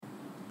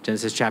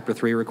Genesis chapter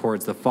 3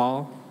 records the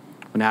fall,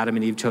 when Adam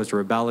and Eve chose to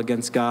rebel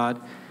against God,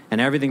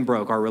 and everything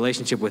broke, our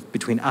relationship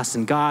between us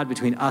and God,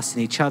 between us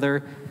and each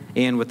other,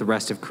 and with the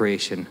rest of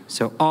creation.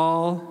 So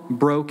all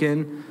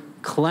broken,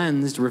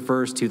 cleansed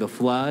refers to the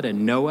flood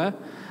and Noah,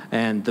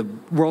 and the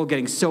world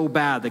getting so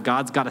bad that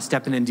God's got to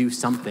step in and do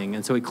something.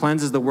 And so he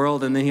cleanses the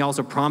world, and then he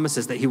also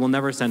promises that he will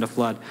never send a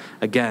flood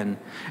again.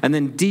 And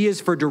then D is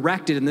for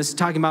directed, and this is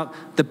talking about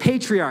the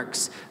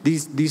patriarchs,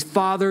 these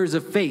fathers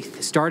of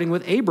faith, starting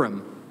with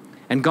Abram.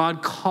 And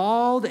God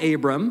called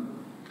Abram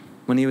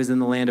when he was in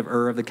the land of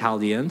Ur of the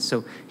Chaldeans.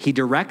 So he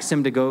directs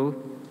him to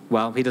go,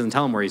 well, he doesn't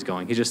tell him where he's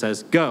going. He just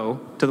says,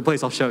 go to the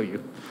place I'll show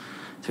you.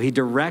 So he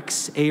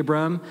directs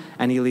Abram,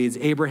 and he leads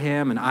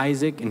Abraham and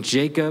Isaac and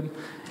Jacob.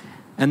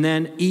 And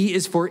then E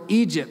is for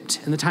Egypt.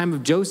 In the time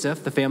of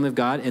Joseph, the family of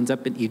God ends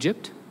up in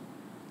Egypt.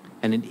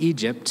 And in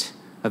Egypt,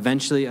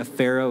 eventually a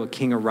pharaoh, a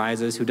king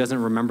arises who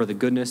doesn't remember the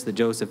goodness that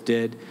Joseph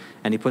did,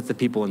 and he puts the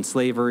people in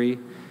slavery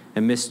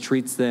and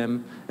mistreats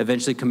them,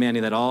 eventually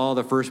commanding that all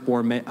the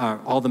firstborn,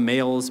 all the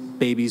males,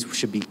 babies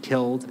should be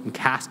killed and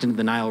cast into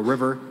the Nile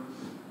River.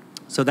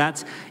 So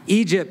that's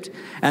Egypt.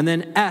 And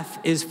then F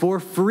is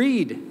for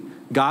freed.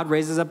 God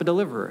raises up a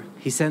deliverer.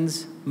 He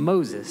sends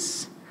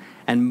Moses.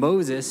 And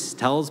Moses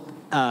tells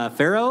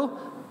Pharaoh,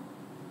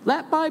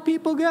 let my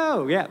people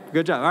go. Yeah,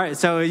 good job. All right,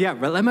 so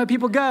let my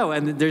people go.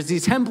 And there's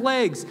these 10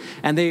 plagues,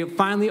 and they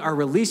finally are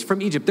released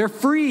from Egypt. They're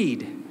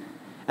freed.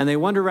 And they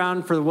wander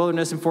around for the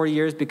wilderness in 40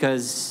 years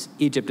because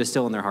Egypt is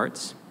still in their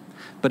hearts.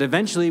 But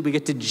eventually we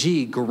get to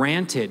G,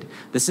 granted.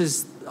 This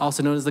is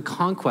also known as the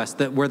conquest,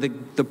 that where the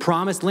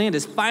promised land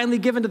is finally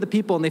given to the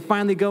people, and they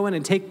finally go in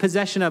and take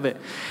possession of it.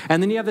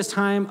 And then you have this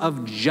time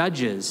of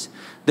judges.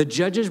 The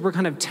judges were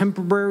kind of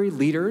temporary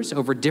leaders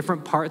over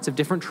different parts of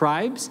different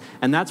tribes,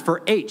 and that's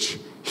for H,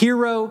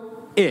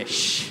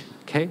 hero-ish,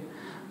 okay?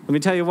 Let me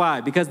tell you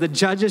why. Because the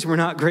judges were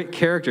not great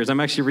characters.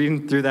 I'm actually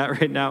reading through that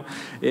right now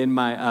in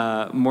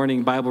my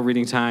morning Bible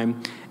reading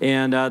time,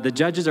 and the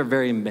judges are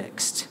very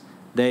mixed.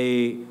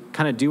 They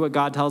kind of do what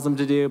God tells them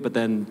to do, but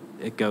then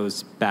it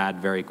goes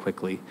bad very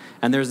quickly.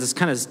 And there's this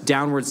kind of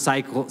downward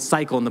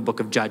cycle in the book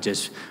of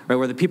Judges, right,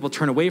 where the people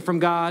turn away from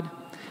God,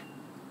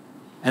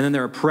 and then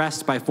they're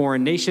oppressed by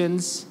foreign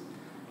nations,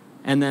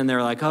 and then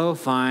they're like, oh,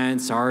 fine,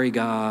 sorry,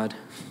 God.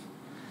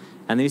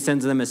 And then he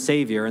sends them a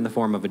savior in the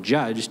form of a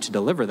judge to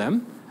deliver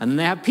them, and then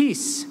they have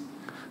peace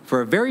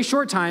for a very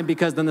short time,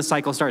 because then the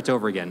cycle starts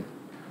over again.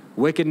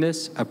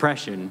 Wickedness,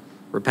 oppression,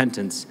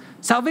 repentance,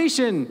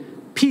 salvation,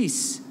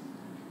 peace,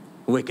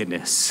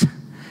 wickedness.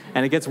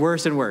 And it gets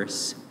worse and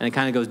worse. And it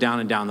kind of goes down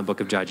and down the book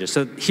of Judges.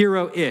 So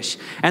hero-ish.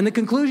 And the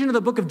conclusion of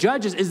the book of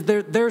Judges is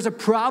there's a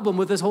problem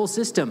with this whole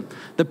system.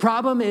 The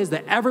problem is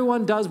that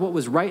everyone does what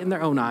was right in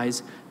their own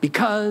eyes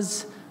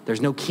because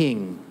there's no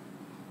king.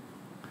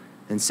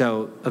 And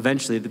so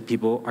eventually the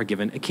people are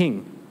given a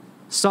king.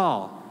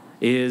 Saul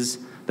is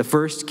the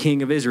first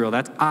king of Israel.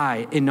 That's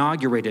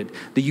inaugurated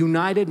the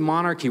united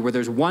monarchy where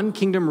there's one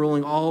kingdom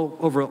ruling all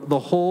over the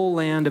whole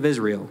land of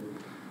Israel.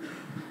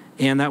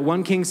 And that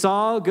one king,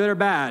 Saul, good or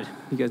bad?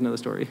 You guys know the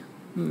story.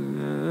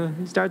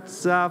 He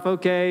starts off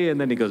okay,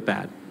 and then he goes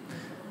bad.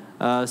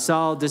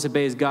 Saul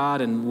disobeys God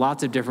in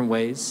lots of different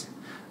ways.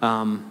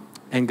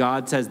 And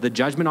God says, the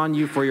judgment on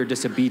you for your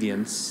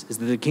disobedience is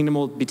that the kingdom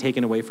will be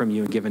taken away from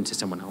you and given to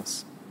someone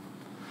else.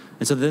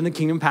 And so then the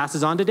kingdom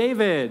passes on to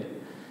David.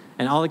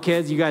 And all the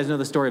kids, you guys know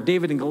the story of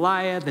David and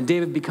Goliath, and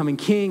David becoming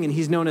king, and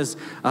he's known as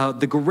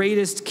the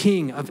greatest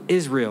king of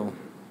Israel.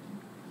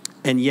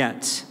 And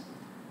yet,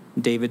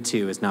 David,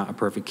 too, is not a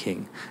perfect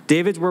king.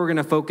 David's where we're going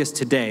to focus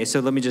today, so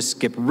let me just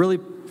skip really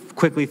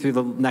quickly through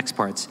the next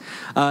parts.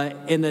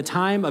 In the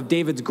time of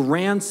David's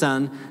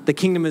grandson, the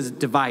kingdom is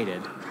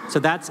divided. So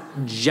that's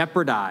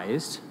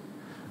jeopardized.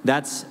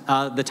 That's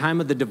the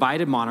time of the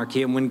divided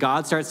monarchy, and when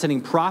God starts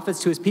sending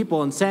prophets to his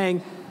people and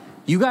saying,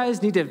 you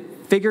guys need to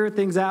figure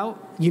things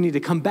out. You need to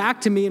come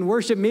back to me and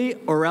worship me,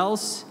 or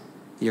else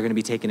you're going to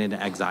be taken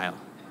into exile.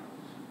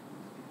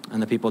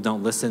 And the people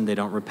don't listen. They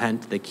don't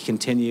repent. They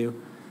continue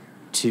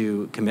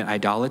to commit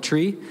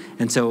idolatry.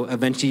 And so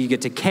eventually you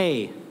get to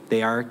K.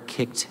 They are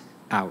kicked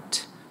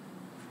out.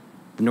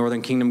 The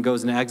northern kingdom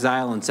goes into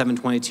exile in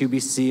 722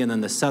 BC, and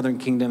then the southern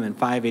kingdom in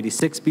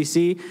 586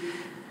 BC.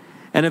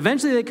 And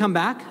eventually they come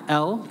back,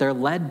 L. They're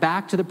led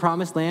back to the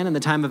promised land in the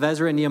time of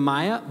Ezra and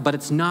Nehemiah, but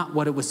it's not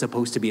what it was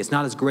supposed to be. It's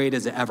not as great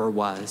as it ever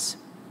was.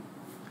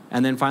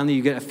 And then finally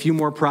you get a few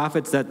more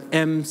prophets that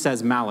M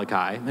says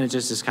Malachi, and it's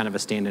just kind of a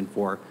stand-in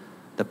for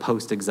the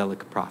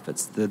post-exilic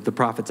prophets, the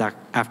prophets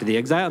after the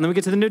exile. And then we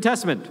get to the New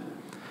Testament.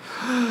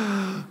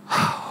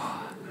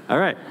 All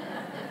right.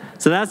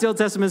 So that's the Old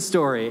Testament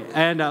story.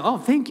 And,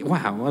 thank you.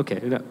 Wow, okay.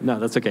 No,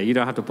 that's okay. You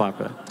don't have to apply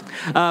for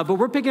that. But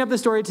we're picking up the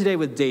story today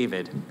with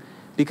David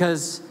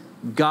because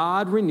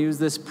God renews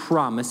this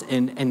promise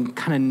and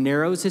kind of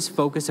narrows his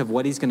focus of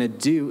what he's going to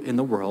do in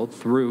the world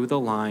through the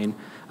line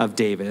of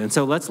David. And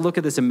so let's look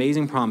at this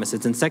amazing promise.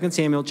 It's in 2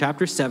 Samuel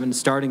chapter 7,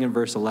 starting in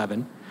verse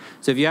 11.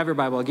 So if you have your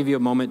Bible, I'll give you a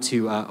moment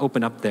to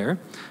open up there.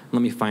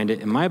 Let me find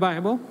it in my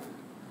Bible.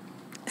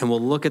 and we'll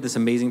look at this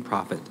amazing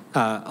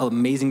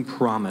amazing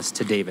promise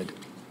to David.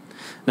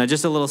 Now,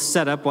 just a little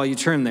setup while you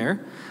turn there.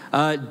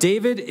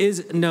 David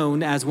is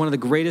known as one of the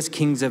greatest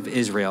kings of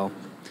Israel.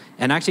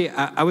 And actually,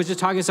 I was just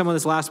talking to someone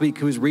this last week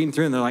who was reading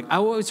through, and they're like, I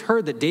always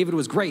heard that David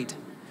was great.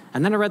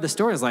 And then I read the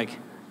story, I was like,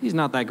 he's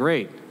not that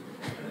great.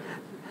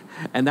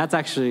 And that's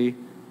actually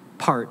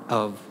part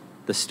of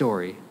the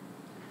story.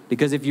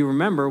 Because if you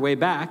remember way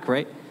back,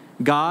 right,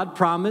 God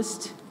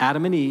promised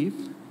Adam and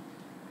Eve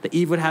that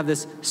Eve would have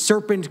this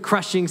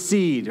serpent-crushing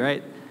seed,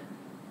 right?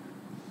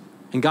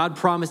 And God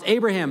promised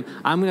Abraham,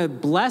 I'm going to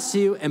bless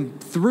you,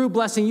 and through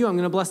blessing you, I'm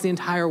going to bless the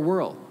entire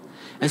world.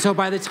 And so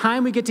by the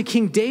time we get to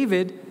King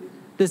David,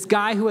 this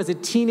guy who as a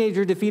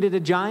teenager defeated a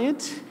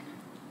giant,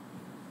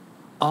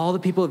 all the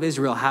people of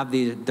Israel have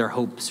their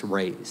hopes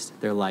raised.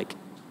 They're like,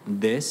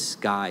 this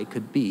guy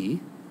could be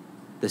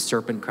the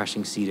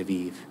serpent-crushing seed of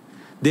Eve.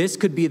 This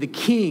could be the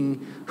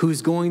king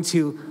who's going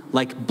to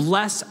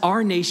bless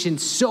our nation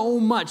so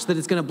much that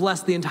it's going to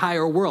bless the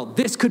entire world.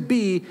 This could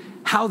be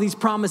how these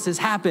promises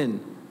happen.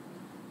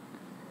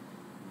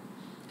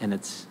 And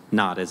it's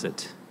not, is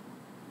it?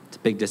 It's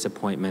a big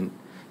disappointment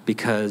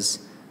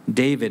because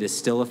David is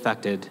still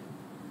affected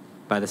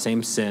by the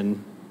same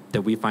sin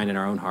that we find in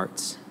our own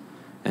hearts.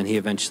 And he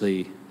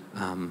eventually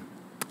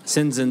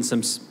sins in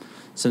some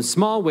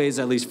small ways,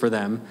 at least for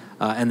them,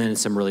 and then in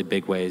some really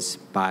big ways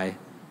by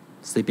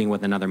sleeping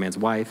with another man's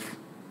wife,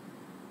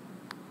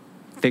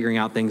 figuring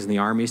out things in the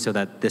army so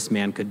that this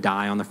man could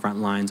die on the front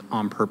lines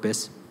on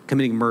purpose,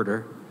 committing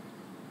murder,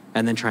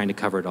 and then trying to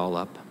cover it all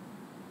up.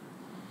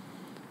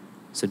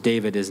 So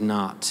David is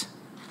not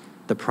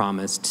the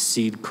promised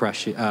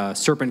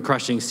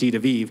serpent-crushing seed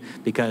of Eve,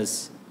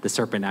 because the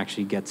serpent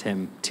actually gets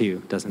him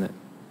too, doesn't it?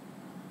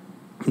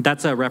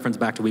 That's a reference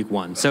back to week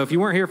 1. So if you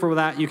weren't here for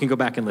that, you can go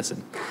back and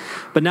listen.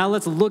 But now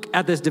let's look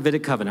at this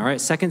Davidic covenant, all right?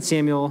 2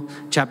 Samuel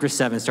chapter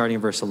 7, starting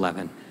in verse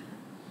 11.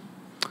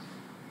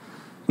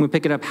 We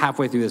pick it up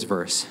halfway through this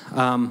verse.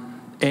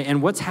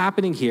 And what's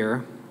happening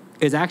here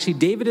is actually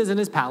David is in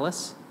his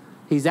palace.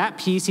 He's at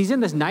peace. He's in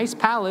this nice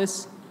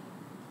palace.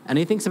 And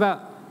he thinks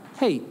about,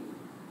 hey,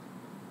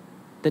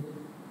 that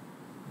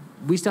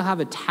we still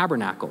have a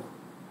tabernacle.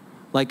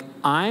 Like,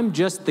 I'm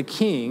just the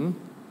king,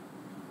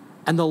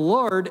 and the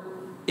Lord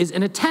is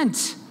in a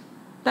tent.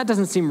 That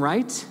doesn't seem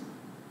right.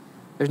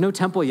 There's no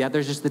temple yet.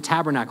 There's just the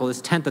tabernacle, this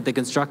tent that they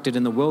constructed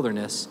in the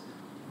wilderness.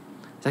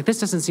 It's like,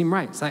 this doesn't seem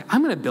right. It's like,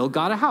 I'm going to build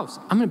God a house.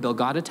 I'm going to build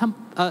God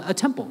a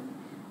temple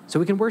so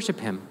we can worship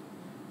him.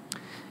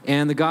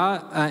 And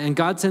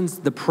God sends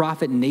the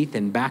prophet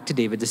Nathan back to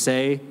David to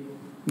say,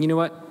 you know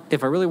what?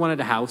 If I really wanted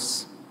a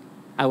house,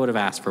 I would have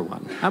asked for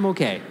one. I'm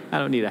okay. I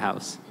don't need a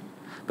house.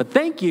 But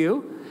thank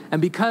you.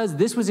 And because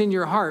this was in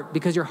your heart,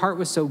 because your heart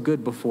was so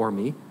good before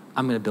me,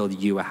 I'm going to build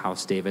you a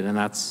house, David. And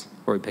that's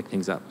where we pick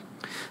things up.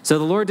 So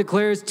the Lord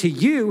declares to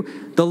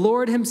you, the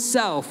Lord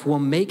himself will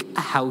make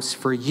a house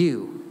for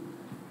you.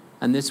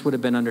 And this would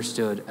have been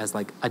understood as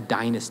like a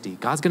dynasty.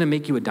 God's going to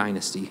make you a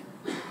dynasty.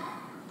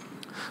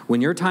 When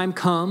your time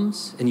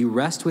comes and you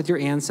rest with your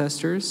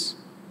ancestors,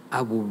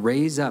 I will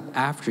raise up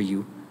after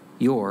you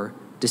your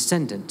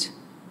descendant,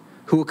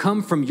 who will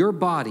come from your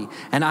body,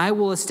 and I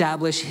will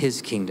establish his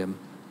kingdom.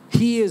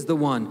 He is the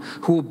one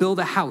who will build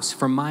a house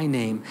for my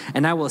name,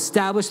 and I will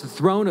establish the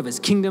throne of his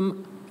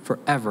kingdom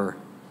forever.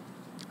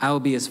 I will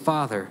be his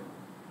father,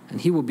 and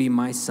he will be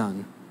my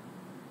son.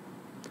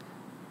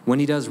 When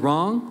he does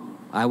wrong,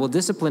 I will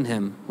discipline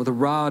him with a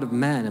rod of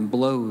men and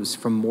blows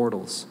from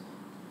mortals.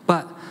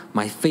 But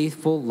my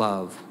faithful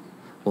love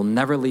will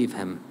never leave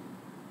him,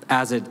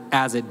 as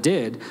it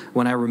did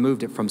when I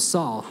removed it from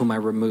Saul, whom I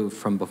removed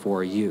from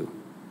before you.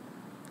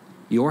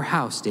 Your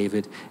house,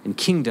 David, and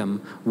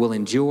kingdom will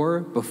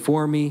endure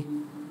before me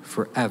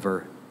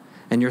forever,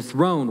 and your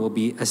throne will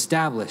be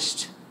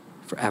established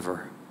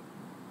forever.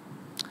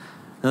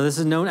 Now, this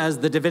is known as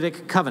the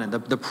Davidic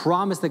covenant, the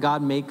promise that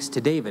God makes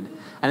to David.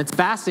 And it's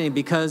fascinating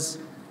because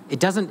it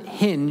doesn't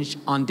hinge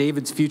on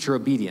David's future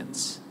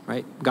obedience,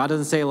 right? God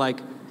doesn't say, like,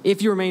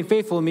 if you remain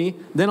faithful to me,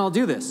 then I'll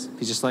do this.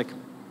 He's just like,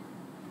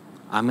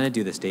 I'm going to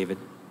do this, David,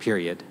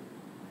 period.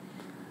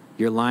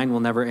 Your line will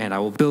never end. I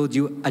will build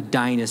you a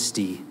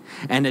dynasty,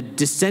 and a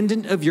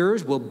descendant of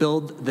yours will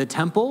build the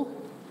temple.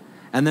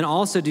 And then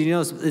also, do you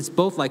know, it's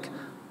both like,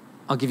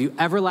 I'll give you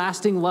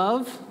everlasting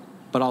love,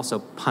 but also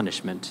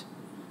punishment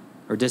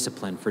or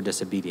discipline for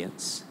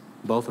disobedience.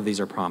 Both of these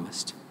are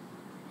promised.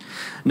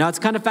 Now, it's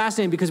kind of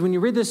fascinating because when you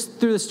read this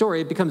through the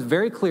story, it becomes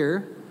very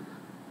clear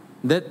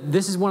that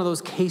this is one of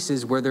those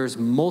cases where there's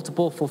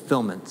multiple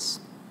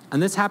fulfillments.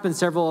 And this happens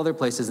several other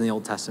places in the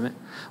Old Testament,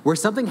 where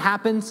something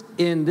happens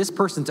in this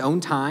person's own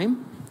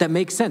time that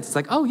makes sense. It's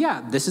like, oh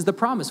yeah, this is the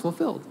promise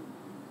fulfilled.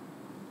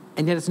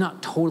 And yet it's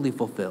not totally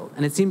fulfilled.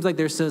 And it seems like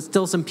there's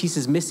still some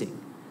pieces missing.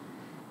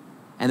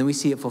 And then we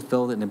see it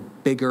fulfilled in a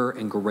bigger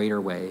and greater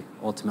way,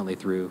 ultimately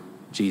through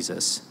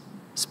Jesus.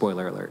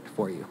 Spoiler alert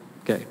for you.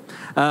 Okay.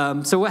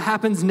 So what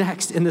happens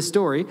next in the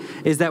story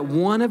is that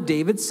one of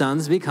David's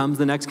sons becomes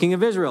the next king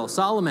of Israel,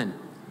 Solomon.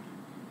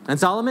 And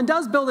Solomon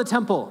does build a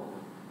temple.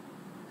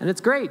 And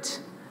it's great.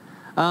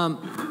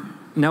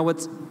 Now,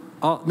 what's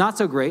not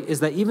so great is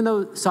that even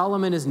though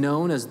Solomon is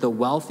known as the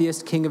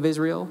wealthiest king of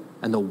Israel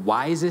and the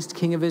wisest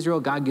king of Israel,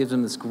 God gives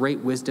him this great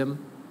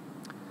wisdom.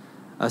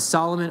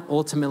 Solomon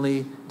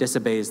ultimately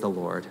disobeys the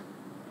Lord,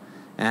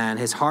 and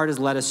his heart is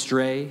led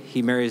astray.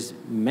 He marries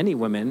many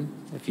women,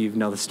 if you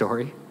know the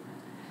story,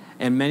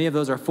 and many of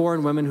those are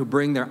foreign women who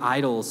bring their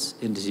idols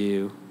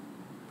into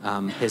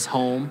his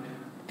home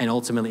and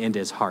ultimately into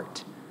his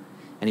heart.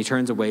 And he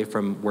turns away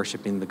from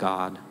worshiping the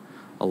God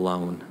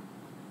alone.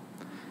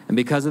 And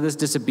because of this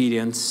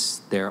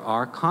disobedience, there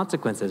are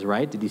consequences,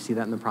 right? Did you see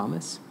that in the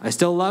promise? I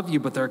still love you,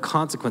 but there are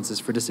consequences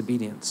for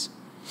disobedience.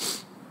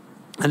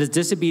 And his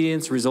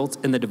disobedience results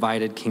in the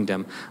divided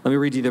kingdom. Let me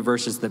read you the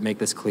verses that make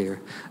this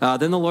clear.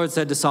 Then the Lord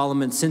said to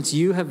Solomon, since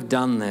you have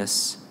done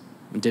this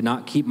and did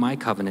not keep my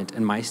covenant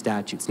and my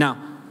statutes. Now,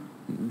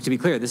 to be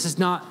clear, this is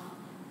not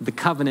the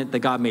covenant that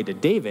God made to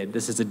David.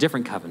 This is a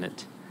different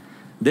covenant.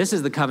 This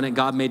is the covenant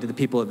God made to the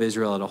people of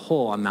Israel as a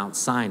whole on Mount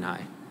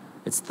Sinai.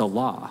 It's the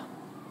law,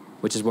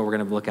 which is what we're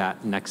going to look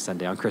at next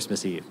Sunday on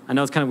Christmas Eve. I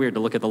know it's kind of weird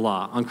to look at the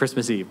law on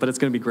Christmas Eve, but it's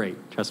going to be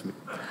great. Trust me.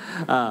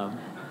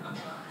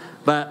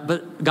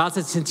 But God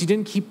said, since you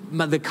didn't keep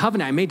the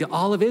covenant I made to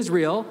all of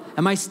Israel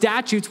and my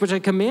statutes, which I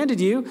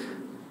commanded you,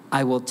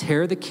 I will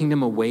tear the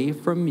kingdom away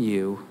from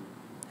you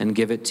and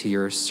give it to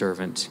your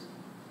servant.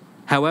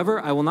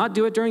 However, I will not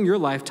do it during your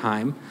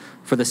lifetime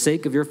for the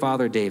sake of your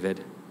father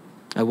David.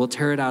 I will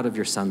tear it out of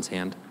your son's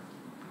hand.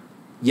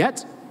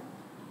 Yet,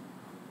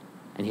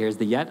 and here's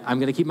the yet, I'm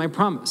going to keep my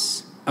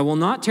promise. I will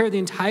not tear the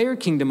entire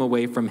kingdom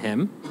away from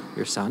him,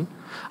 your son.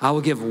 I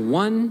will give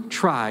one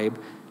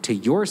tribe to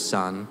your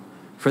son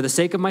for the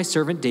sake of my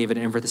servant David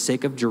and for the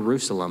sake of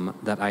Jerusalem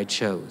that I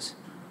chose.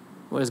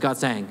 What is God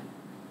saying?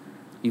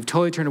 You've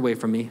totally turned away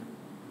from me.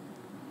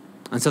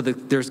 And so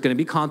there's going to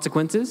be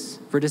consequences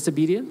for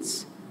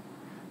disobedience,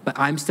 but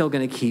I'm still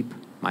going to keep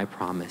my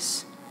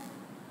promise.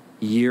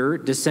 Your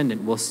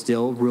descendant will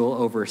still rule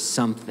over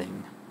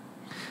something.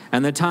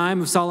 And the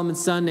time of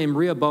Solomon's son named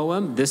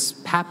Rehoboam,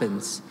 this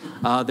happens.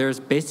 There's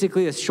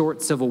basically a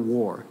short civil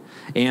war.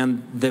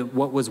 And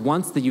what was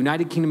once the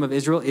United Kingdom of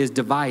Israel is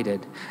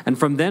divided. And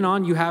from then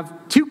on, you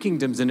have two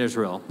kingdoms in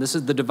Israel. This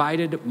is the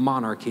divided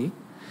monarchy.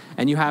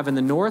 And you have in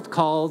the north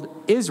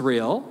called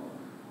Israel,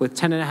 with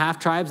 10.5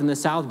 tribes, in the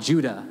south,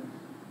 Judah.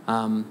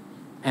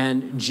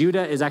 And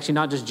Judah is actually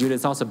not just Judah,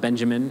 it's also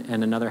Benjamin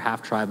and another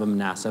half tribe of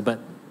Manasseh. But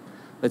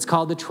it's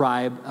called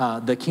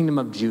the kingdom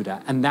of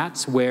Judah. And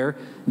that's where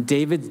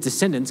David's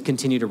descendants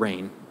continue to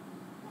reign.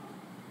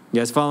 You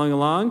guys following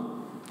along?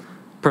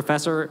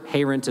 Professor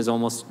Hayrent is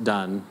almost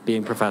done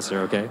being professor,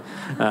 okay?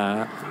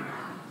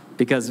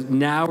 Because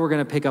now we're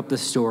going to pick up the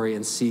story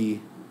and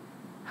see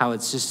how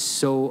it's just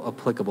so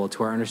applicable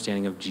to our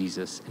understanding of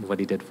Jesus and what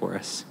he did for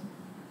us.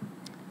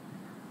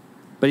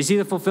 But you see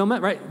the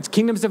fulfillment, right? It's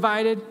kingdoms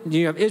divided.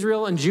 You have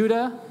Israel and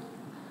Judah.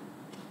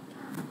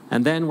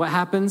 And then what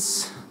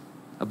happens?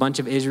 A bunch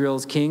of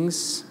Israel's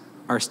kings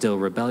are still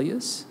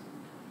rebellious,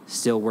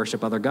 still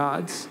worship other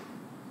gods.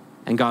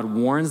 And God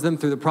warns them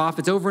through the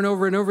prophets over and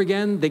over and over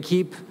again. They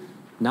keep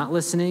not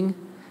listening.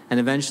 And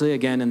eventually,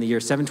 again, in the year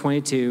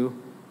 722,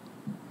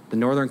 the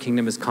northern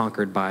kingdom is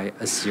conquered by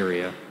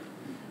Assyria.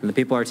 And the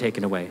people are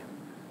taken away.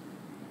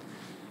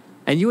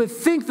 And you would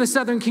think the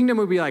southern kingdom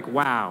would be like,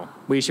 wow,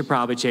 we should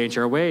probably change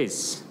our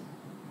ways.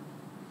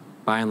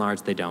 By and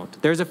large, they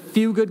don't. There's a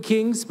few good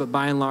kings, but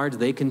by and large,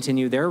 they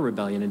continue their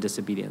rebellion and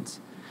disobedience.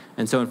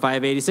 And so in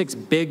 586,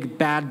 big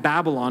bad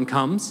Babylon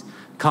comes,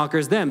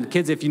 conquers them.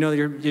 Kids, if you know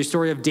your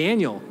story of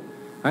Daniel,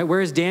 right?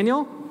 Where is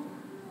Daniel?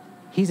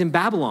 He's in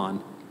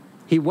Babylon.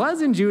 He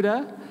was in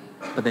Judah,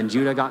 but then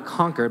Judah got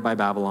conquered by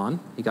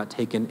Babylon. He got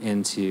taken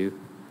into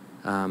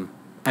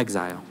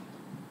exile.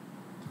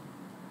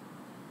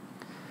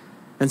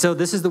 And so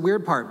this is the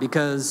weird part,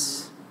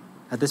 because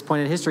at this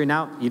point in history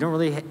now, you don't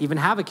really even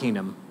have a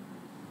kingdom.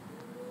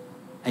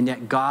 And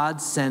yet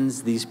God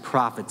sends these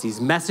prophets,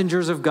 these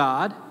messengers of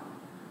God,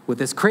 with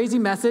this crazy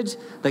message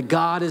that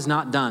God is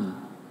not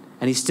done,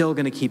 and he's still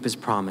going to keep his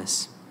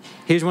promise.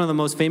 Here's one of the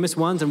most famous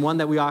ones, and one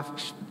that we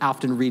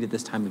often read at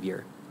this time of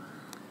year.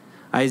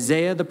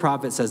 Isaiah the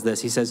prophet says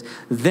this. He says,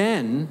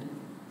 then,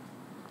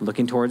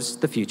 looking towards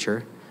the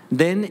future,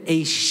 then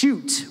a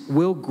shoot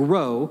will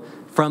grow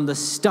from the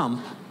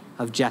stump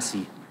of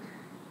Jesse.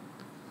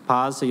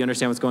 Pause so you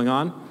understand what's going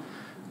on.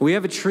 We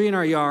have a tree in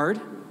our yard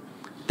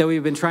that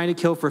we've been trying to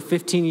kill for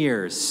 15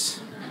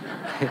 years.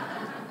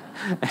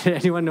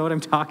 Anyone know what I'm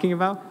talking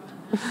about?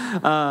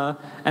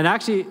 And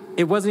actually,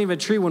 it wasn't even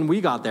a tree when we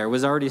got there. It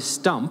was already a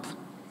stump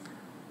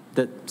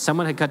that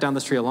someone had cut down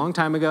this tree a long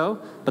time ago,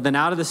 but then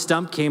out of the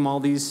stump came all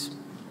these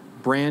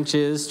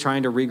branches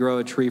trying to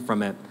regrow a tree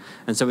from it.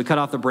 And so we cut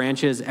off the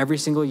branches every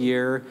single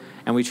year,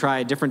 and we try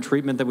a different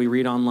treatment that we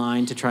read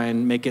online to try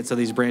and make it so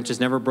these branches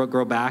never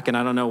grow back. And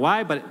I don't know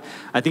why, but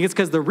I think it's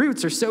because the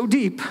roots are so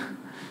deep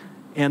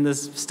and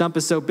this stump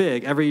is so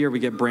big. Every year we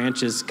get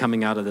branches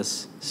coming out of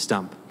this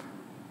stump.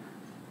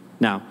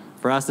 Now,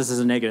 for us, this is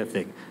a negative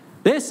thing.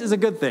 This is a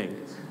good thing,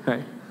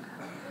 right?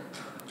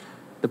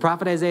 The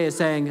prophet Isaiah is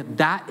saying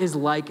that is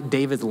like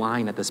David's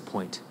line at this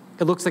point.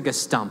 It looks like a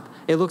stump.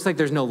 It looks like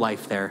there's no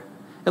life there.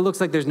 It looks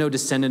like there's no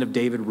descendant of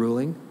David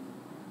ruling.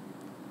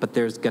 But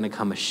there's going to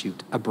come a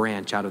shoot, a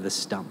branch out of this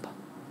stump.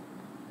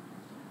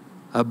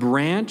 A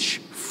branch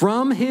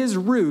from his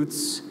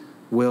roots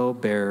will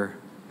bear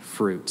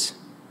fruit.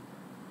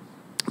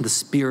 The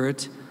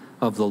Spirit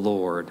of the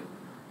Lord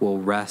will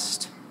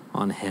rest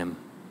on him.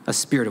 A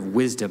spirit of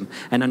wisdom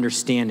and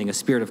understanding, a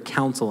spirit of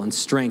counsel and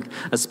strength,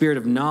 a spirit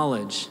of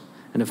knowledge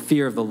and of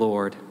fear of the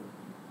Lord.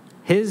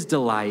 His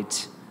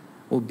delight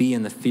will be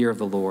in the fear of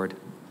the Lord.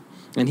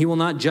 And he will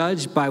not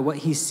judge by what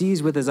he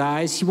sees with his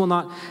eyes. He will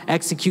not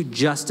execute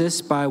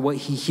justice by what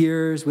he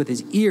hears with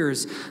his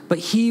ears, but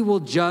he will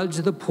judge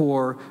the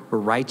poor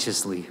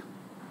righteously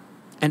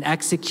and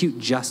execute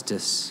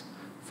justice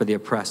for the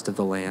oppressed of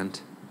the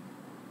land.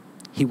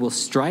 He will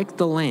strike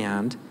the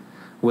land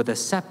with a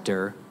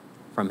scepter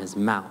from his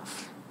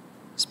mouth.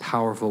 This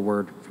powerful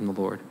word from the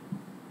Lord.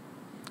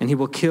 And he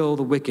will kill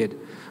the wicked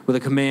with a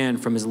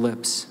command from his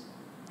lips.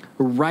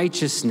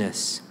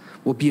 Righteousness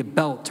will be a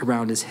belt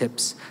around his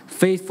hips.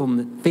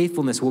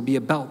 Faithfulness will be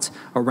a belt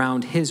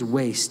around his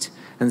waist.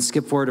 And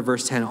skip forward to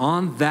verse 10.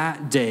 On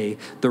that day,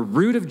 the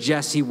root of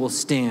Jesse will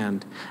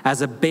stand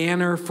as a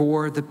banner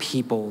for the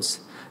peoples.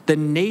 The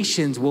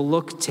nations will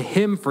look to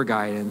him for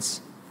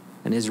guidance,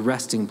 and his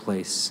resting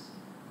place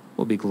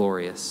will be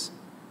glorious.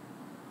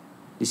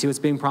 You see what's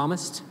being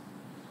promised?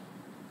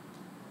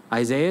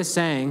 Isaiah is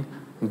saying,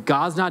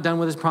 God's not done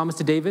with his promise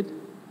to David.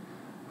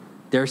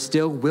 There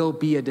still will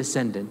be a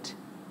descendant.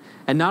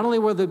 And not only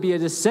will there be a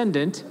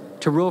descendant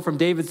to rule from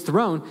David's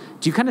throne,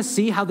 do you kind of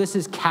see how this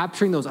is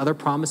capturing those other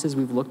promises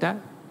we've looked at?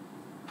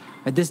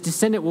 This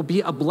descendant will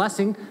be a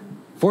blessing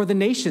for the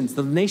nations.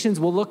 The nations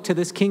will look to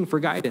this king for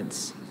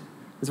guidance.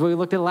 That's what we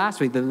looked at last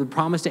week, the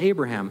promise to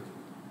Abraham.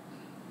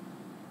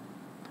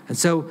 And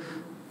so,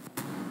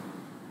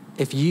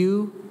 if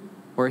you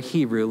or a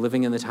Hebrew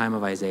living in the time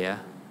of Isaiah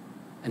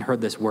and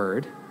heard this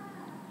word,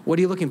 what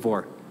are you looking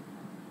for?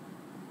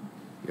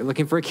 You're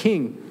looking for a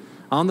king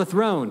on the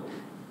throne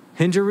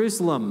in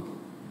Jerusalem.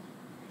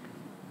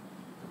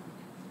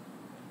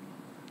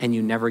 And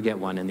you never get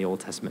one in the Old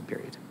Testament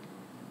period.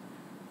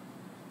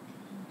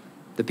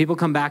 The people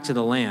come back to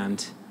the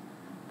land,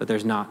 but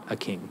there's not a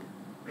king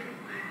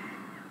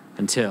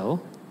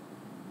until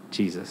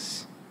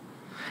Jesus.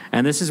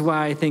 And this is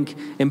why I think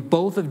in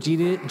both of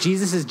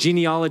Jesus'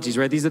 genealogies,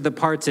 right? These are the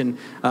parts in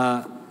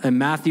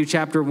Matthew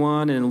chapter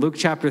 1 and in Luke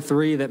chapter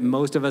 3 that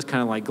most of us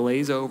kind of like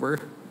glaze over.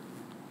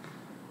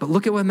 But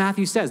look at what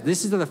Matthew says.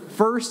 This is the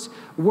first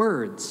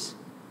words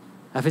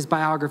of his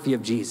biography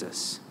of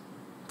Jesus.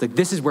 It's like,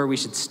 this is where we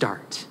should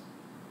start.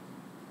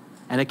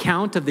 An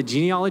account of the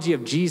genealogy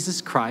of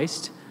Jesus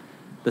Christ,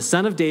 the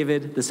son of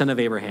David, the son of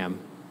Abraham.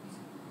 Do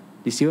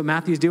you see what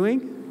Matthew's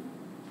doing?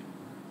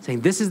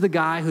 Saying this is the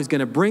guy who's going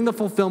to bring the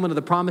fulfillment of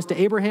the promise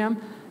to Abraham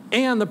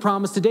and the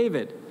promise to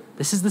David.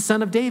 This is the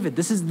son of David.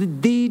 This is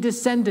the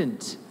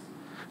descendant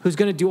who's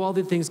going to do all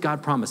the things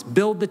God promised.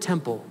 Build the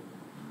temple.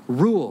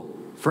 Rule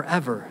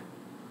forever.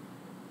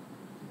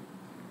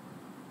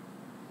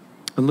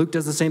 And Luke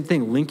does the same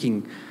thing,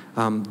 linking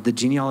the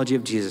genealogy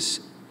of Jesus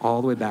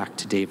all the way back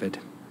to David.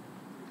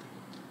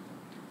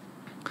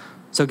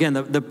 So again,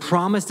 the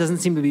promise doesn't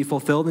seem to be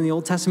fulfilled in the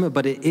Old Testament,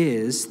 but it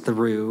is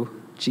through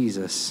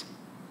Jesus.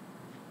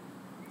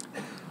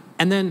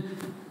 And then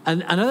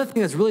another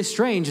thing that's really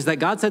strange is that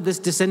God said this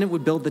descendant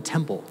would build the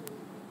temple.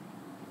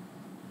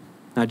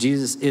 Now,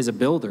 Jesus is a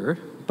builder,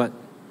 but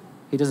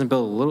he doesn't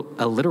build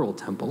a literal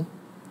temple.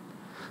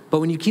 But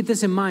when you keep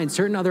this in mind,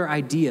 certain other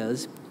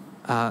ideas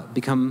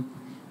become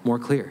more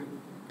clear.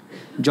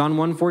 John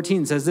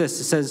 1:14 says this.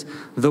 It says,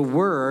 the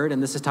Word,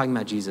 and this is talking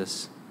about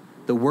Jesus,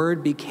 the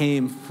Word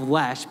became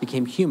flesh,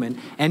 became human,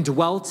 and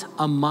dwelt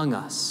among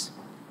us.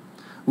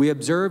 We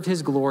observed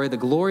his glory. The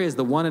glory is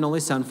the one and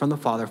only Son from the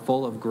Father,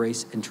 full of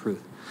grace and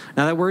truth.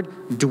 Now that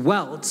word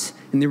dwelt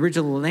in the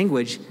original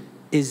language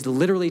is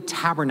literally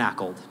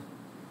tabernacled.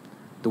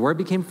 The Word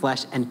became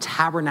flesh and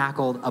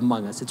tabernacled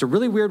among us. It's a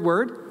really weird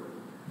word,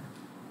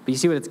 but you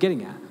see what it's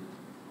getting at.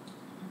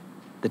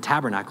 The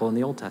tabernacle in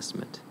the Old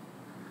Testament.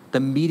 The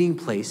meeting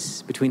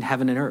place between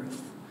heaven and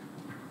earth,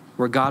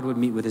 where God would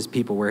meet with his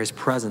people, where his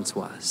presence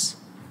was.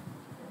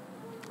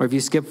 Or if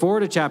you skip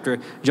forward a chapter,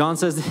 John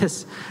says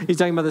this. He's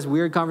talking about this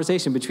weird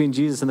conversation between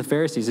Jesus and the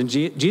Pharisees. And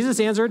Jesus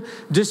answered,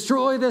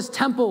 destroy this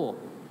temple,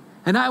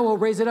 and I will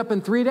raise it up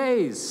in 3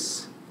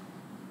 days.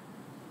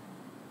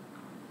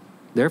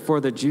 Therefore,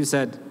 the Jews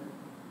said,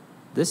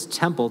 this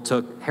temple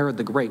took Herod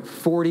the Great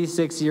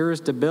 46 years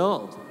to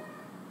build.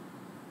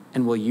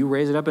 And will you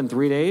raise it up in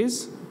 3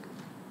 days?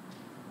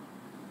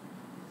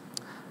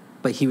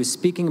 But he was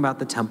speaking about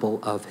the temple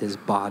of his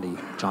body,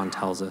 John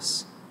tells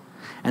us.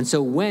 And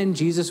so when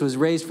Jesus was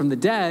raised from the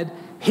dead,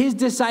 his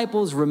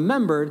disciples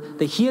remembered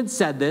that he had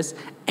said this,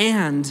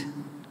 and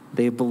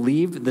they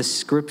believed the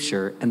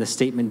scripture and the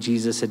statement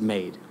Jesus had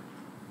made.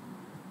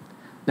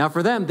 Now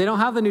for them, they don't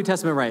have the New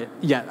Testament right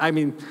yet. I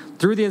mean,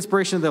 through the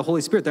inspiration of the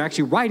Holy Spirit, they're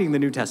actually writing the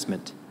New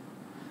Testament.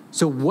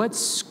 So what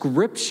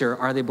scripture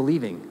are they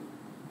believing?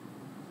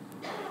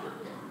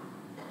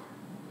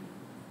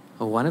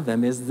 One of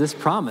them is this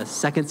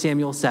promise, 2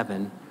 Samuel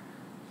 7.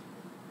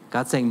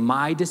 God saying,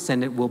 my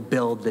descendant will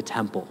build the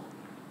temple.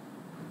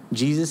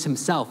 Jesus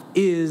himself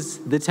is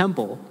the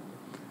temple,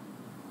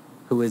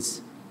 who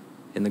was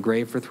in the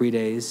grave for 3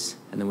 days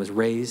and then was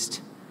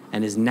raised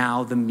and is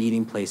now the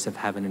meeting place of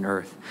heaven and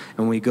earth. And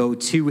when we go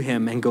to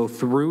him and go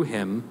through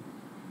him,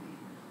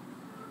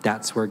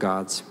 that's where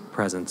God's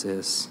presence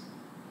is.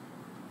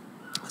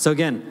 So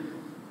again,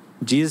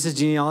 Jesus'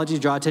 genealogy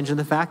draws attention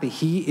to the fact that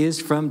he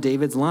is from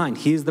David's line.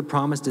 He is the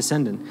promised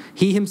descendant.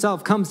 He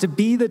himself comes to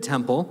be the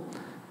temple.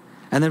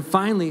 And then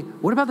finally,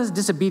 what about this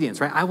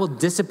disobedience, right? I will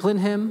discipline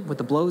him with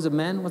the blows of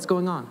men. What's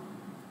going on?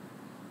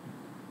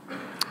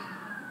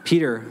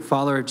 Peter,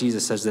 follower of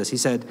Jesus, says this. He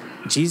said,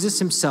 Jesus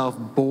himself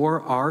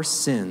bore our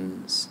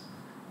sins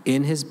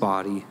in his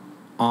body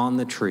on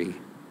the tree,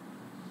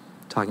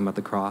 talking about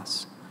the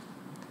cross,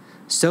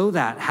 so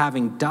that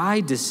having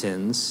died to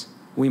sins,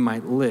 we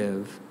might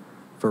live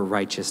for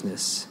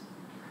righteousness.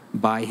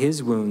 By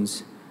his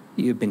wounds,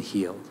 you have been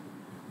healed.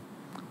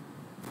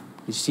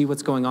 You see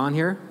what's going on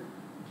here?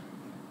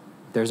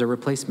 There's a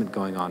replacement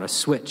going on, a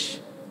switch.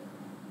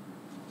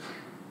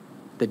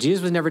 That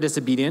Jesus was never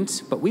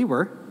disobedient, but we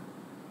were.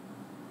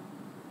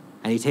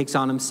 And he takes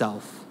on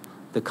himself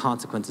the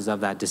consequences of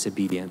that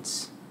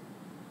disobedience.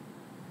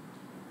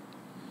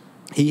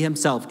 He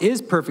himself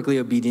is perfectly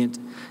obedient,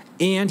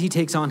 and he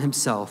takes on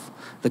himself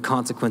the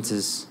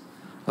consequences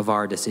of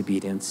our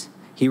disobedience.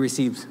 He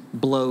receives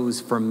blows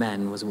from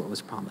men, was what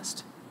was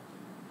promised.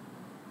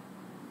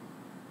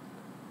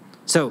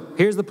 So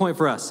here's the point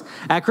for us.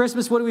 At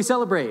Christmas, what do we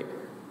celebrate?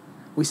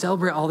 We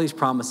celebrate all these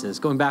promises.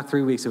 Going back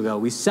 3 weeks ago,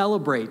 we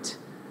celebrate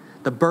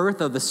the birth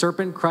of the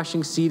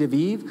serpent-crushing seed of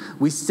Eve.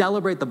 We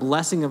celebrate the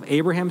blessing of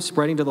Abraham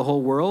spreading to the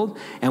whole world.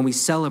 And we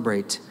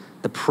celebrate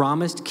the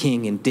promised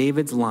king in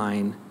David's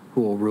line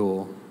who will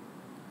rule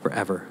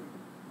forever.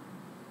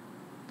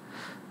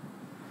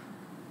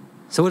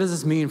 So what does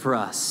this mean for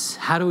us?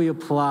 How do we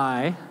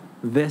apply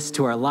this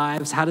to our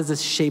lives? How does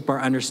this shape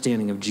our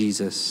understanding of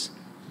Jesus?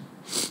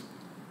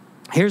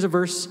 Here's a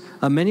verse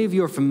many of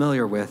you are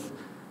familiar with,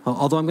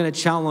 although I'm going to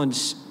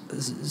challenge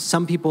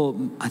some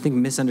people, I think,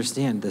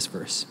 misunderstand this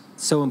verse.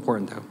 So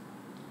important, though.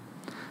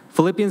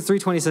 Philippians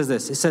 3:20 says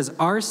this. It says,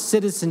 our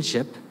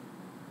citizenship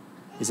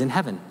is in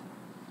heaven,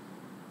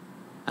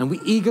 and we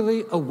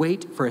eagerly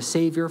await for a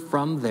Savior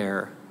from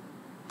there,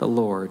 the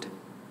Lord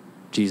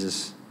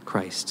Jesus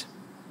Christ.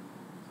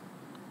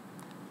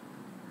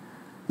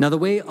 Now, the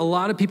way a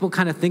lot of people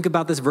kind of think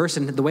about this verse,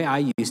 and the way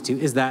I used to,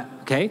 is that,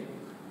 okay,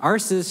 our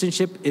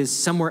citizenship is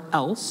somewhere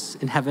else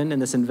in heaven in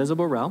this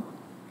invisible realm,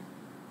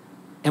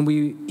 and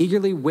we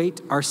eagerly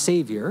wait our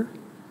Savior,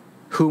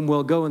 whom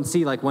we'll go and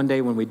see like one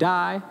day when we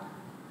die,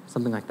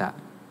 something like that.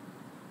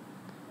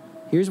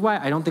 Here's why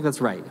I don't think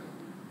that's right.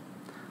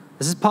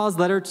 This is Paul's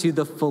letter to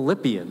the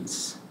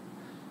Philippians,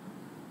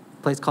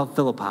 a place called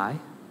Philippi.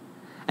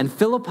 And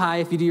Philippi,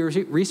 if you do your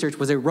research,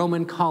 was a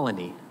Roman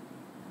colony.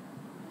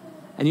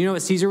 And you know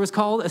what Caesar was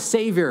called? A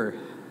savior.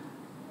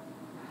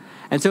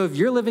 And so if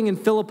you're living in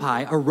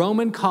Philippi, a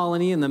Roman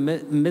colony in the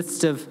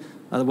midst of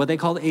what they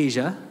called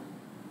Asia,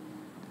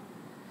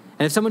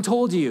 and if someone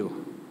told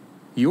you,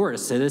 you're a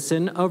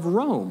citizen of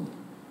Rome,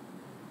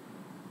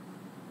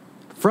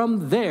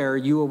 from there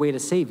you await a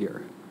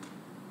savior,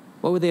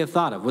 what would they have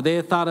thought of? Would they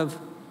have thought of,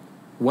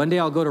 one day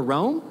I'll go to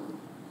Rome?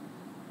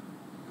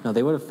 No,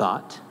 they would have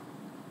thought,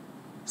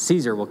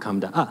 Caesar will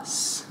come to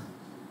us.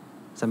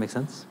 Does that make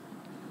sense?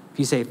 If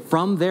you say,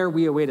 from there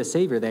we await a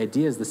Savior, the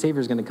idea is the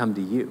Savior is going to come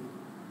to you.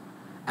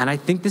 And I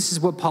think this is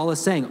what Paul is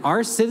saying.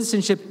 Our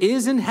citizenship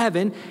is in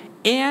heaven,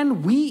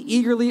 and we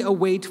eagerly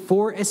await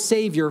for a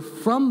Savior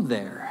from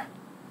there.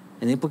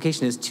 And the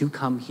implication is to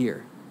come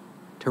here,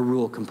 to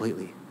rule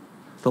completely.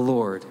 The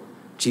Lord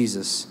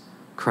Jesus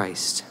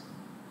Christ.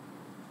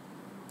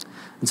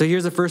 And so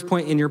here's the first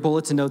point in your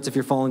bulletin notes if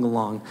you're following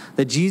along,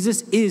 that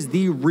Jesus is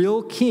the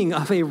real king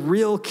of a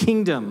real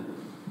kingdom.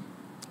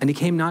 And he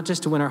came not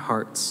just to win our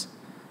hearts,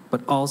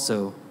 but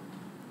also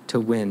to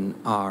win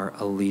our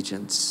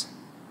allegiance.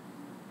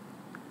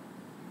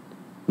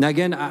 Now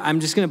again, I'm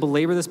just going to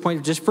belabor this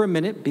point just for a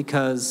minute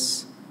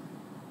because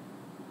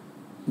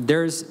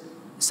there's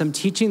some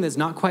teaching that's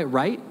not quite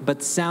right,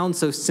 but sounds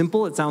so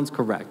simple it sounds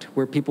correct,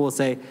 where people will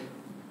say,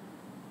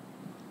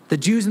 the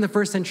Jews in the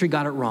first century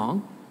got it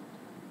wrong.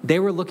 They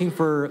were looking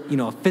for,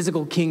 a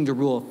physical king to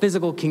rule a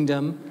physical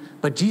kingdom,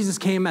 but Jesus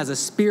came as a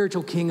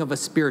spiritual king of a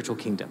spiritual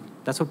kingdom.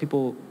 That's what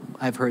people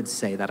I've heard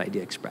say, that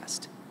idea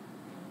expressed.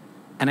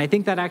 And I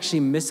think that actually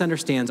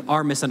misunderstands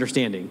our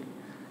misunderstanding,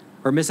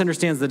 or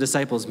misunderstands the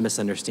disciples'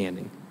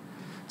 misunderstanding.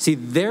 See,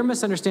 their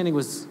misunderstanding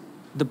was,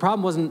 the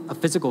problem wasn't a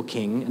physical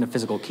king in a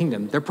physical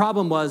kingdom. Their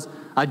problem was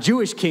a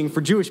Jewish king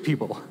for Jewish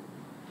people.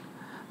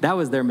 That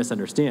was their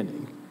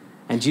misunderstanding.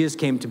 And Jesus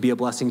came to be a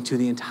blessing to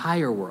the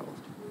entire world.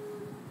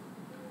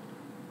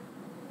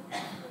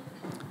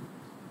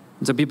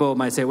 And so people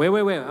might say, wait,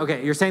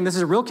 okay, you're saying this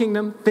is a real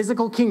kingdom,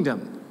 physical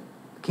kingdom,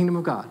 the kingdom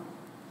of God.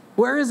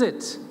 Where is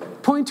it?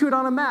 Point to it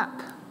on a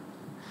map.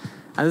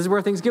 And this is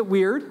where things get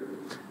weird,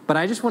 But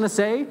I just want to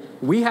say,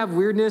 we have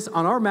weirdness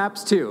on our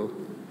maps too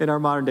in our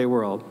modern day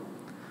world.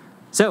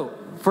 So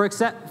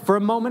for a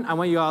moment, I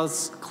want you all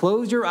to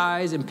close your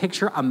eyes and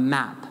picture a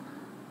map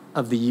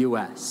of the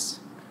U.S.,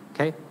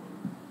 okay?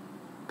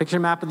 Picture a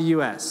map of the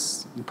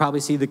U.S. You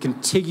probably see the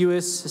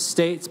contiguous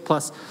states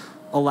plus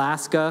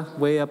Alaska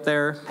way up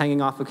there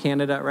hanging off of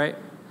Canada, right?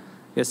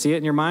 You see it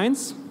in your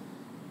minds?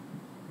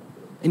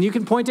 And you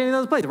can point to any of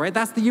those places, right?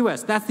 That's the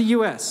U.S. That's the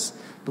U.S.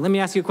 But let me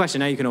ask you a question.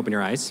 Now you can open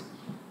your eyes.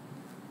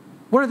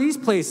 What are these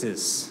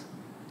places?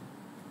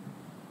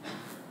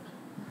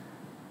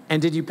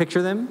 And did you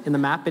picture them in the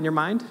map in your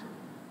mind?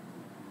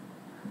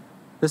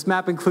 This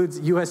map includes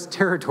U.S.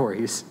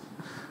 territories,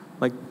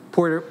 like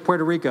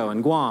Puerto Rico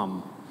and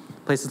Guam,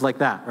 places like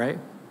that, right?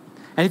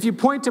 And if you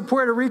point to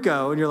Puerto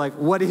Rico and you're like,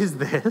 what is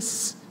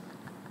this?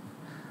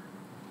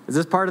 Is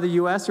this part of the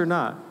U.S. or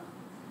not?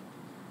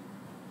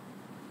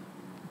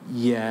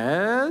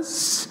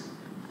 Yes.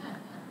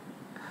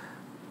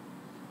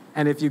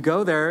 And if you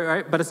go there,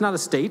 right, but it's not a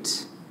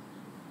state.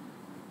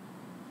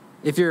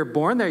 If you're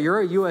born there,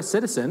 you're a U.S.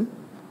 citizen,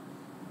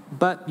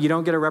 but you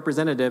don't get a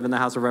representative in the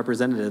House of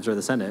Representatives or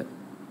the Senate.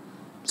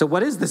 So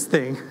what is this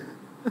thing?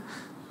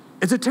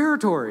 It's a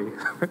territory.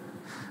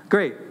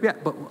 Great. Yeah,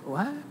 but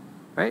what?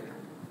 Right?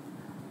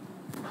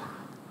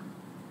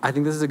 I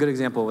think this is a good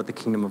example of what the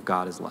kingdom of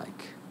God is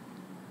like.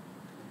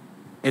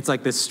 It's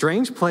like this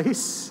strange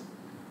place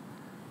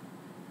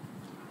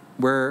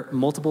where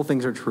multiple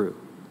things are true.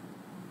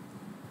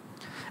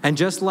 And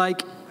just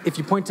like if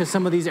you point to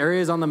some of these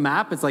areas on the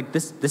map, it's like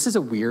this is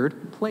a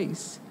weird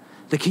place.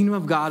 The kingdom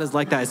of God is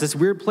like that. It's this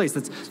weird place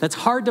that's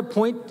hard to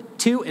point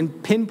to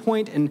and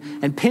pinpoint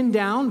and pin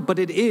down, but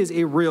it is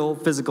a real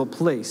physical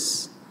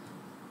place.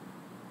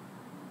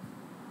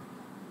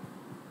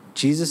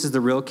 Jesus is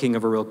the real king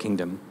of a real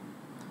kingdom.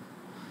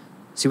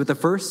 See, what the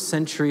first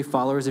century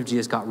followers of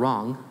Jesus got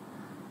wrong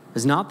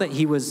is not that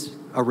he was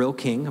a real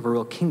king of a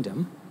real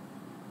kingdom.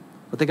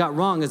 What they got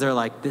wrong is they're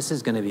like, this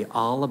is going to be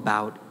all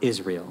about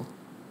Israel.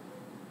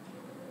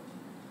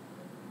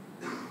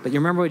 But you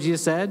remember what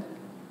Jesus said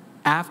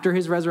after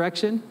his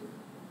resurrection?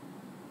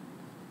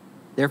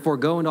 Therefore,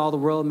 go into all the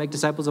world and make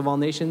disciples of all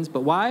nations.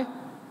 But why?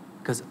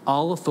 Because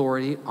all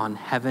authority on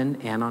heaven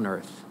and on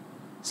earth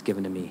is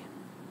given to me.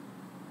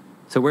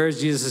 So where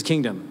is Jesus'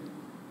 kingdom?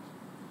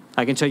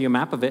 I can show you a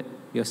map of it.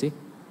 You'll see.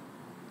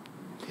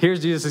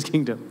 Here's Jesus'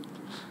 kingdom.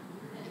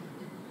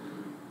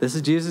 This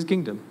is Jesus'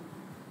 kingdom.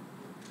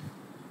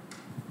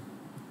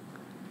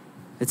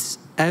 It's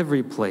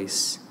every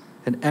place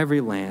and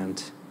every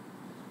land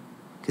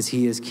because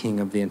he is king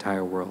of the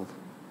entire world.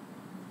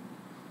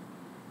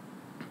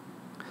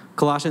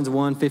 Colossians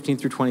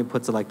 1:15-20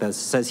 puts it like this.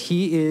 It says,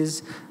 he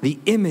is the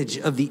image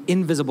of the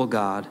invisible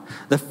God,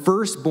 the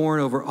firstborn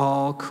over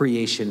all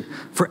creation.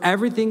 For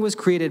everything was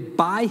created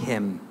by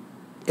him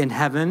in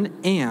heaven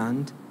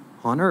and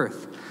on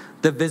earth,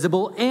 the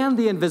visible and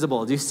the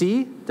invisible. Do you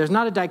see? There's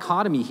not a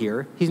dichotomy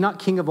here. He's not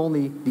king of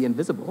only the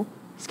invisible.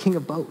 He's king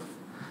of both,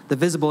 the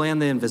visible and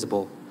the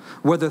invisible.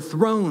 Whether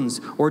thrones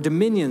or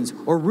dominions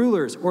or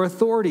rulers or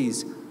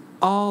authorities,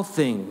 all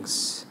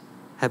things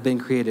have been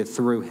created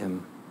through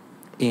him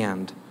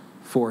and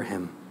for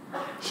him.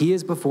 He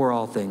is before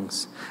all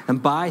things,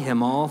 and by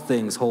him all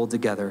things hold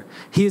together.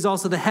 He is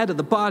also the head of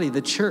the body,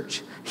 the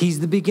church. He's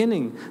the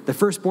beginning, the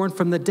firstborn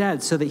from the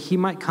dead, so that he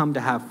might come to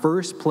have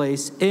first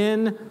place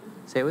in,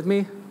 say it with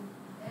me,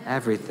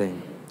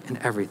 everything and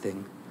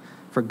everything.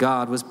 For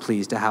God was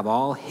pleased to have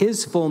all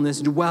his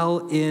fullness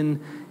dwell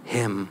in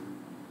him,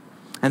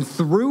 and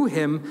through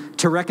him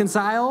to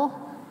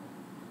reconcile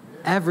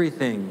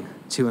everything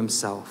to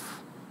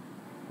himself,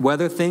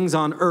 whether things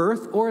on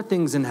earth or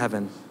things in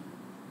heaven,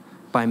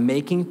 by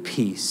making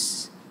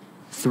peace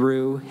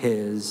through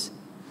his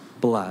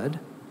blood,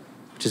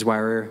 which is why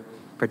we're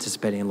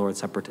participating in Lord's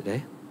Supper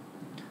today,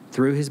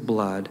 through his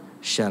blood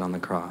shed on the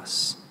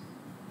cross.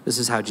 This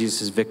is how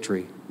Jesus'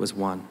 victory was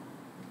won.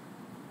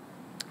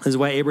 This is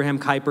why Abraham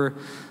Kuyper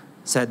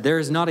said, there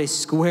is not a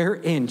square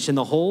inch in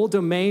the whole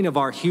domain of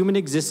our human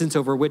existence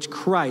over which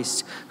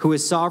Christ, who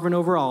is sovereign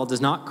over all, does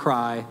not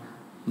cry,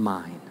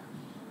 mine.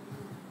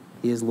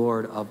 He is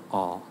Lord of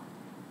all.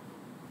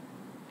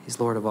 He's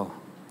Lord of all.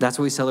 That's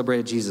what we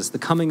celebrated Jesus, the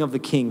coming of the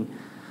king,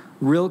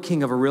 real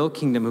king of a real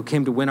kingdom who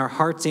came to win our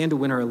hearts and to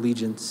win our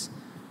allegiance.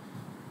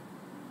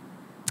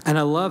 And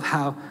I love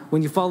how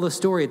when you follow the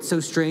story, it's so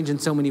strange in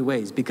so many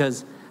ways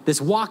because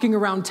this walking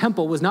around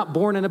temple was not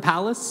born in a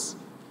palace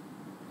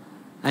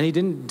and he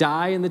didn't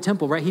die in the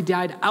temple, right? He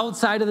died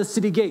outside of the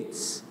city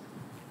gates.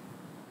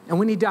 And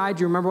when he died,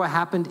 do you remember what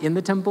happened in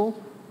the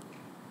temple?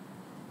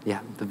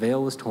 Yeah, the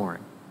veil was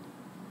torn.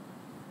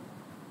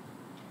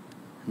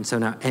 And so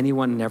now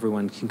anyone and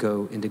everyone can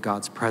go into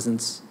God's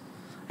presence,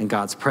 and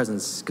God's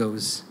presence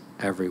goes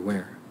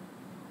everywhere.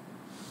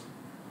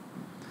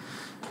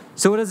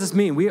 So what does this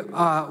mean?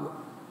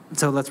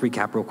 So let's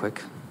recap real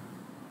quick.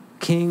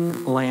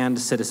 King, land,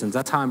 citizens.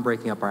 That's how I'm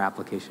breaking up our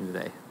application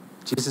today.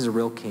 Jesus is a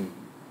real king.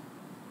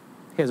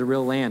 He has a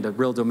real land, a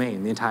real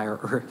domain, the entire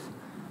earth.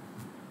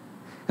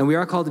 And we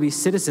are called to be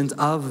citizens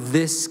of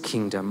this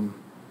kingdom.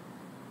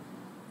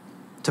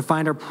 to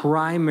find our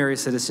primary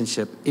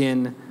citizenship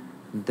in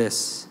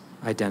this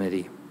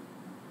identity.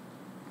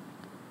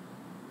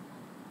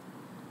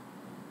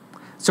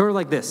 Sort of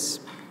like this.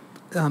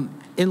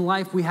 In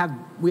life, we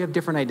have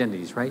different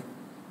identities, right?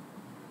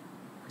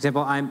 For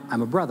example,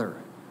 I'm a brother.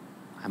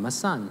 I'm a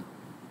son.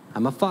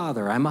 I'm a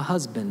father. I'm a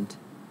husband.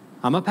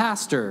 I'm a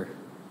pastor.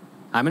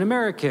 I'm an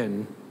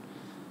American.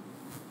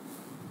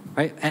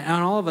 Right?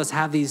 And all of us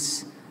have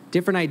these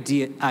different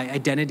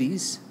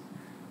identities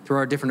through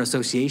our different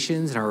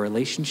associations and our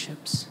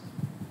relationships.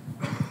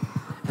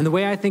 And the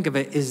way I think of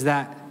it is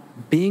that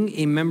being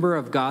a member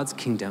of God's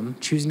kingdom,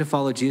 choosing to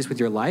follow Jesus with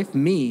your life,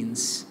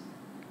 means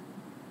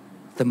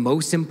the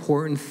most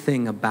important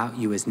thing about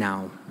you is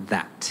now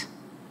that.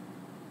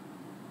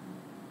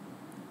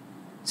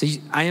 So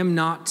I am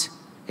not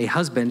a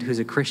husband who's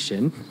a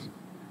Christian.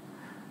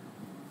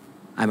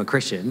 I'm a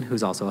Christian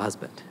who's also a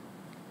husband.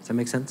 Does that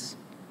make sense?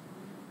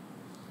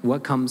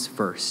 What comes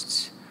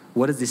first?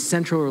 What is the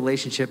central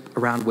relationship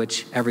around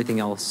which everything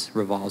else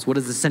revolves? What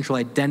is the central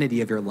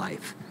identity of your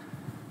life?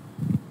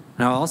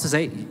 And I'll also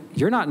say,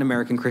 you're not an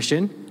American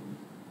Christian.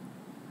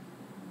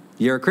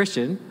 You're a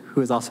Christian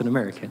who is also an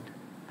American.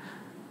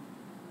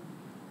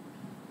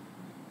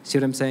 See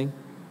what I'm saying?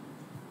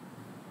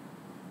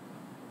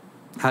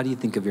 How do you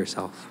think of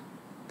yourself?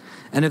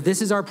 And if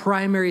this is our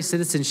primary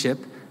citizenship,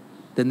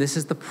 then this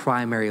is the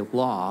primary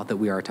law that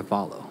we are to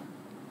follow.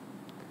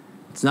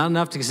 It's not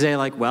enough to say,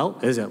 like, well,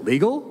 is it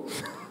legal?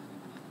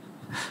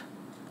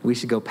 We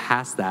should go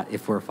past that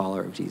if we're a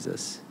follower of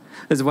Jesus.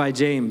 This is why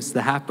James,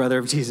 the half-brother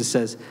of Jesus,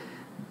 says,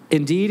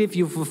 indeed, if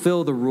you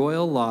fulfill the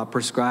royal law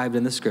prescribed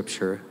in the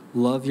scripture,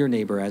 love your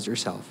neighbor as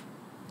yourself,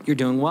 you're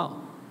doing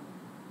well.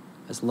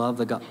 That's love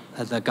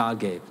that God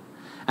gave.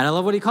 And I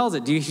love what he calls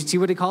it. Do you see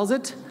what he calls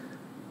it?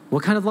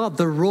 What kind of law?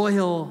 The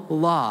royal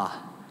law.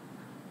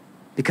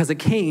 Because it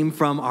came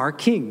from our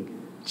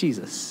King,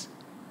 Jesus.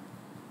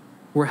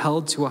 We're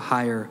held to a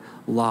higher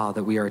law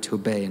that we are to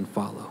obey and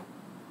follow.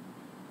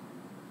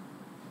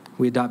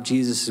 We adopt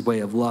Jesus' way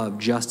of love,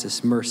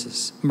 justice,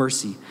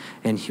 mercy,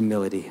 and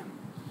humility.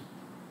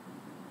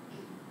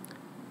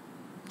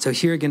 So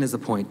here again is the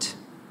point.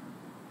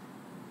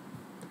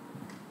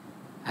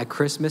 At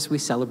Christmas, we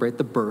celebrate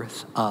the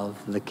birth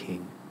of the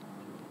King.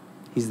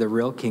 He's the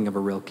real king of a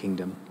real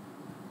kingdom.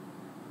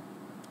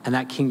 And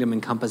that kingdom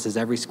encompasses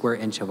every square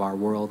inch of our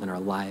world and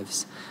our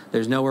lives.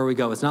 There's nowhere we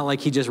go. It's not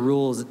like he just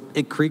rules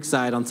at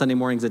Creekside on Sunday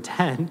mornings at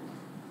 10.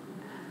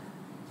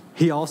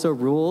 He also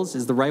rules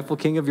as the rightful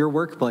king of your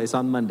workplace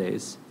on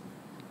Mondays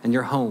and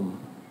your home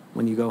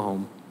when you go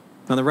home,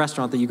 and the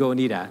restaurant that you go and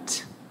eat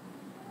at.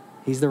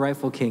 He's the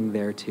rightful king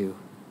there too.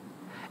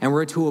 And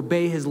we're to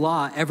obey his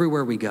law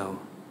everywhere we go.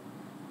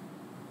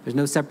 There's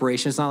no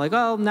separation. It's not like,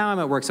 oh, now I'm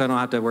at work, so I don't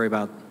have to worry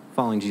about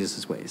following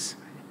Jesus' ways.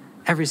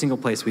 Every single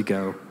place we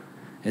go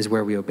is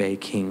where we obey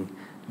King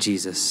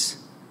Jesus.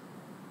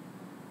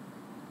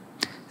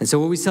 And so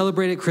what we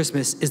celebrate at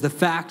Christmas is the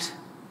fact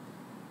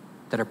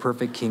that our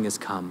perfect king has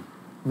come.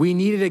 We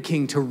needed a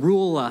king to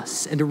rule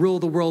us and to rule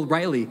the world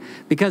rightly.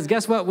 Because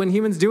guess what? When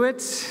humans do it,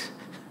 it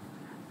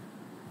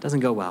doesn't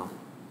go well.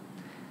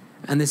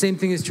 And the same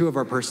thing is true of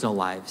our personal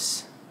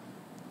lives.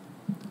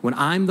 When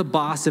I'm the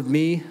boss of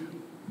me,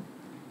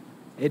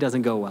 it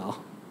doesn't go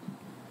well.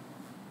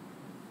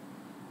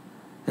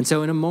 And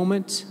so in a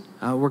moment,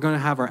 we're going to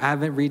have our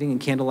Advent reading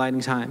and candle lighting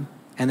time,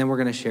 and then we're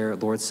going to share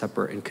Lord's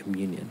Supper and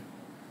communion.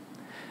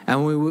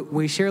 And when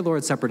we share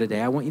Lord's Supper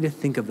today, I want you to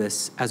think of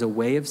this as a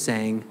way of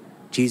saying,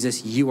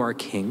 Jesus, you are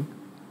king.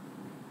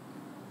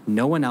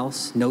 No one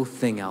else, no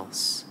thing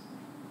else.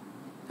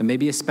 And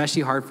maybe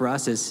especially hard for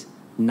us is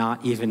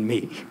not even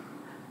me.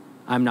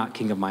 I'm not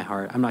king of my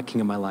heart. I'm not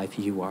king of my life.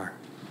 You are.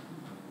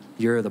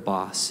 You're the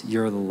boss.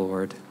 You're the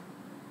Lord.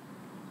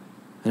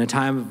 In a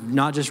time of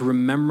not just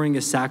remembering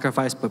his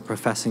sacrifice, but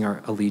professing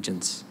our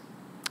allegiance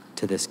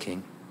to this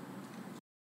king.